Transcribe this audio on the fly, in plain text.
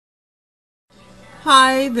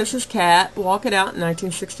Hi, this is Kat, Walk It Out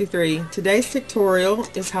 1963. Today's tutorial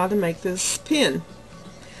is how to make this pen.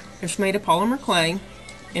 It's made of polymer clay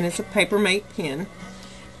and it's a paper mate pen,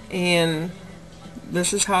 and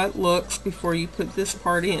this is how it looks before you put this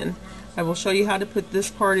part in. I will show you how to put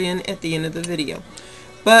this part in at the end of the video.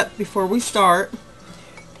 But before we start,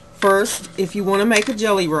 first, if you want to make a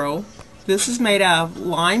jelly roll, this is made out of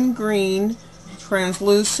lime green,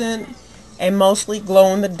 translucent, and mostly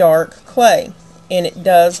glow-in-the-dark clay. And it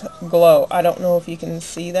does glow. I don't know if you can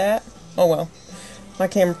see that. Oh well, my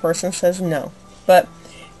camera person says no. But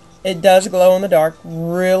it does glow in the dark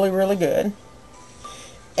really, really good.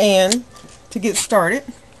 And to get started,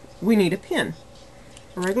 we need a pen.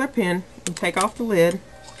 A regular pen. And take off the lid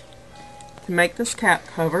to make this cap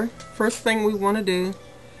cover. First thing we want to do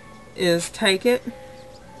is take it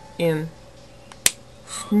and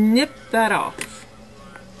snip that off.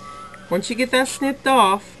 Once you get that snipped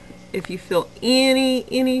off, if you feel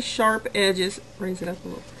any sharp edges, raise it up a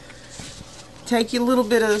little. Take your little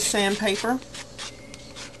bit of sandpaper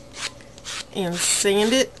and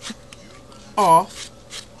sand it off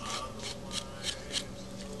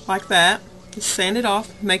like that. Just sand it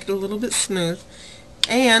off, make it a little bit smooth.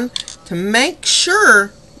 And to make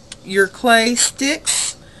sure your clay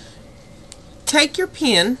sticks, take your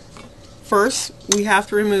pen. First, we have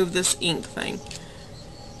to remove this ink thing.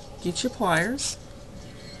 Get your pliers.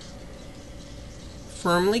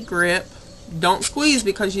 Firmly grip. Don't squeeze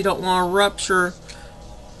because you don't want to rupture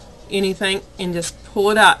anything, and just pull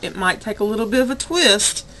it out. It might take a little bit of a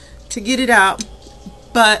twist to get it out,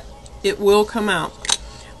 but it will come out.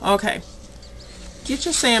 Okay. Get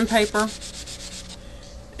your sandpaper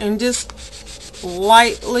and just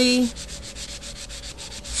lightly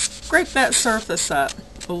scrape that surface up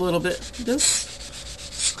a little bit.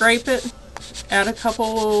 Just scrape it. Add a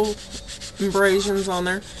couple little abrasions on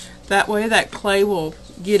there. That way that clay will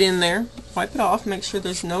get in there. Wipe it off, make sure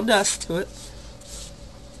there's no dust to it.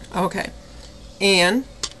 Okay, and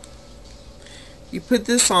you put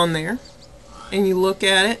this on there and you look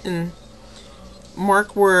at it and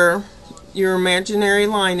mark where your imaginary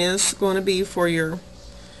line is going to be for your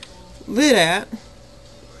lid at.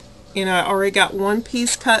 And I already got one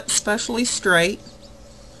piece cut specially straight.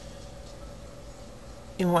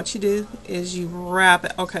 And what you do is you wrap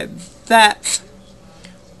it. Okay, that's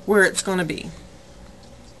where it's going to be.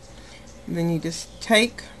 And then you just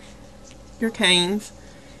take your canes,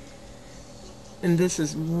 and this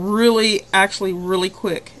is actually really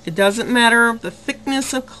quick. It doesn't matter the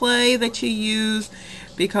thickness of clay that you use,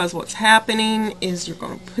 because what's happening is you're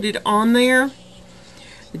going to put it on there.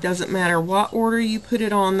 It doesn't matter what order you put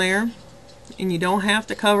it on there, and you don't have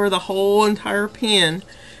to cover the whole entire pen,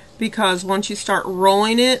 because once you start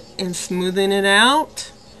rolling it and smoothing it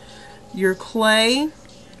out, your clay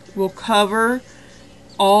will cover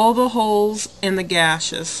all the holes and the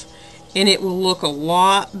gashes, and it will look a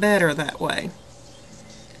lot better that way.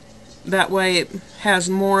 That way it has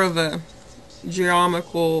more of a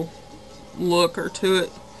geometrical look to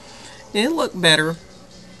it, and it'll look better.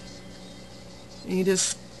 And you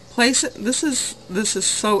just place it. This is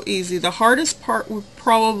so easy. The hardest part would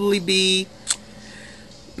probably be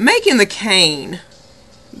making the cane.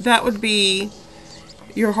 That would be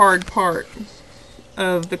your hard part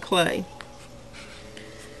of the clay.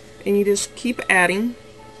 And you just keep adding.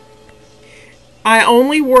 I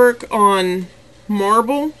only work on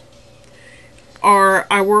marble, or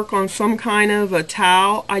I work on some kind of a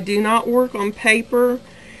towel. I do not work on paper,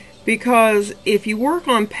 because if you work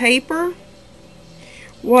on paper,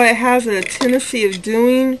 what it has a tendency of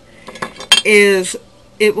doing is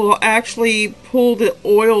it will actually pull the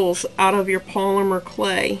oils out of your polymer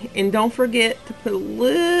clay. And don't forget to put a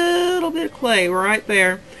little bit of clay right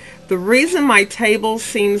there. The reason my table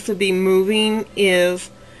seems to be moving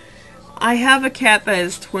is I have a cat that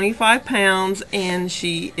is 25 pounds and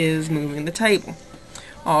she is moving the table.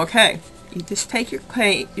 Okay, you just take your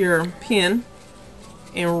pen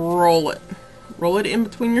and roll it. Roll it in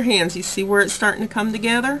between your hands. You see where it's starting to come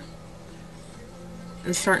together?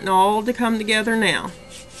 It's starting all to come together now.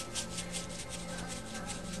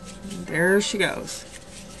 There she goes.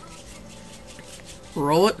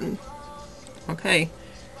 Roll it. Okay.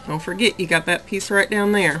 Don't forget, you got that piece right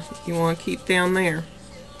down there. You want to keep down there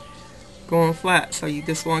going flat. So you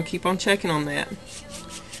just want to keep on checking on that.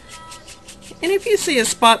 And if you see a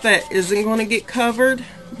spot that isn't going to get covered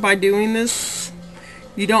by doing this,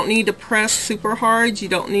 you don't need to press super hard. You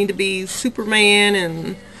don't need to be Superman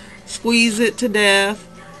and squeeze it to death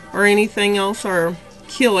or anything else, or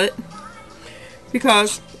kill it,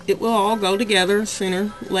 because it will all go together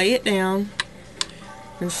sooner. Lay it down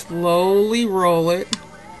and slowly roll it.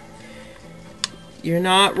 You're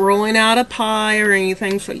not rolling out a pie or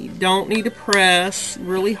anything, so you don't need to press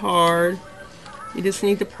really hard. You just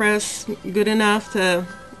need to press good enough to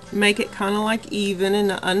make it kind of like even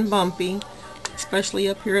and unbumpy, especially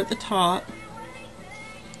up here at the top.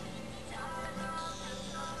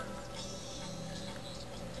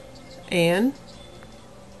 And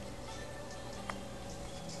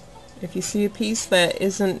if you see a piece that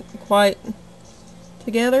isn't quite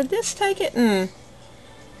together, just take it and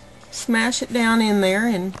smash it down in there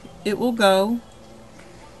and it will go.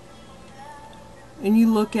 And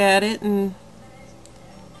you look at it, and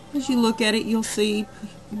as you look at it, you'll see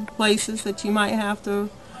places that you might have to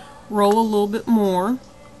roll a little bit more.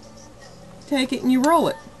 Take it and you roll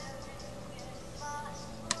it.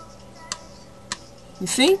 You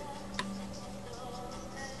see?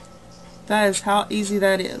 That is how easy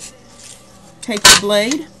that is. Take the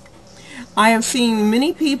blade. I have seen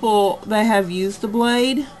many people that have used the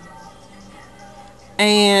blade,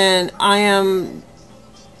 and I am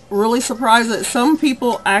really surprised that some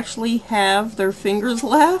people actually have their fingers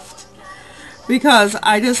left, because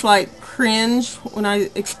I just like cringe when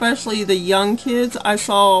especially the young kids. I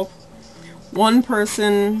saw one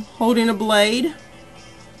person holding a blade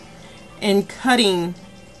and cutting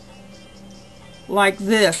like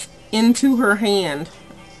this into her hand.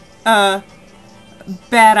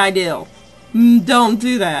 Bad idea. Don't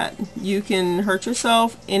do that. You can hurt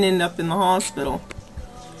yourself and end up in the hospital.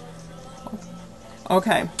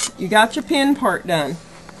 Okay, you got your pin part done.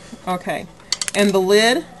 Okay, and the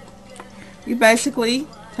lid, you basically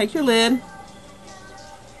take your lid,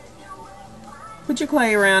 put your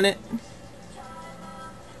clay around it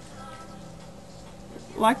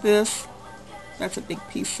like this. That's a big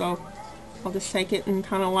piece, so I'll just take it and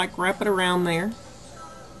kind of like wrap it around there.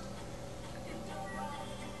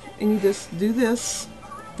 And you just do this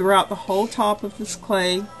throughout the whole top of this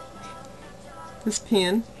clay, this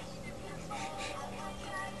pin.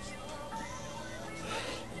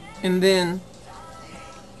 And then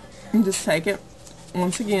you just take it,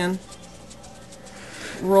 once again,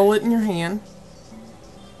 roll it in your hand.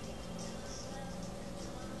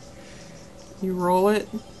 You roll it,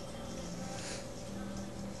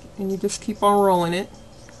 and you just keep on rolling it,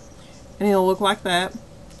 and it'll look like that.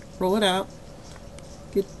 Roll it out,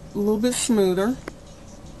 get a little bit smoother.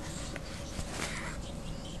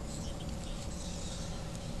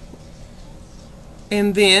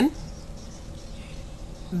 And then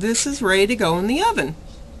this is ready to go in the oven.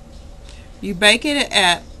 You bake it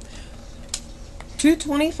at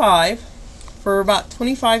 225 for about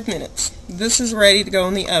 25 minutes. This is ready to go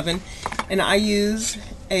in the oven, and I use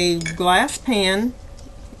a glass pan,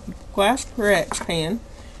 glass Pyrex pan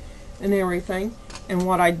and everything. And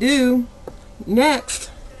what I do next,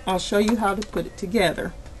 I'll show you how to put it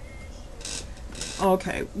together.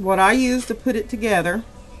 Okay, what I use to put it together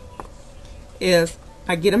is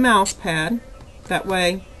I get a mouse pad. That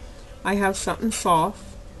way I have something soft.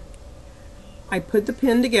 I put the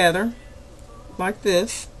pin together like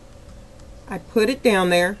this. I put it down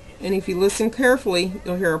there, and if you listen carefully,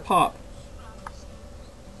 you'll hear a pop.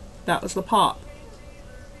 That was the pop.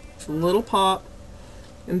 It's a little pop,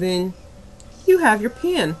 and then you have your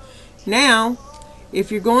pin. Now,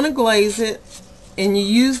 if you're going to glaze it, and you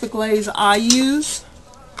use the glaze I use,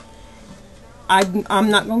 I'm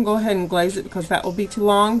not going to go ahead and glaze it because that will be too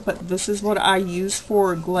long, but this is what I use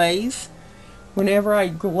for a glaze. Whenever I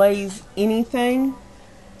glaze anything,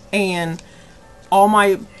 and all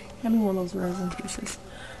my, have me one of those resin pieces,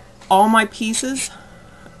 all my pieces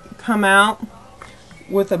come out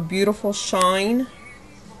with a beautiful shine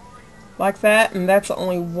like that, and that's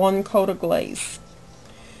only one coat of glaze.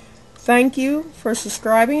 Thank you for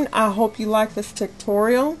subscribing. I hope you like this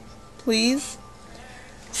tutorial. Please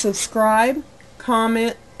subscribe,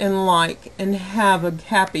 comment, and like, and have a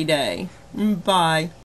happy day. Bye.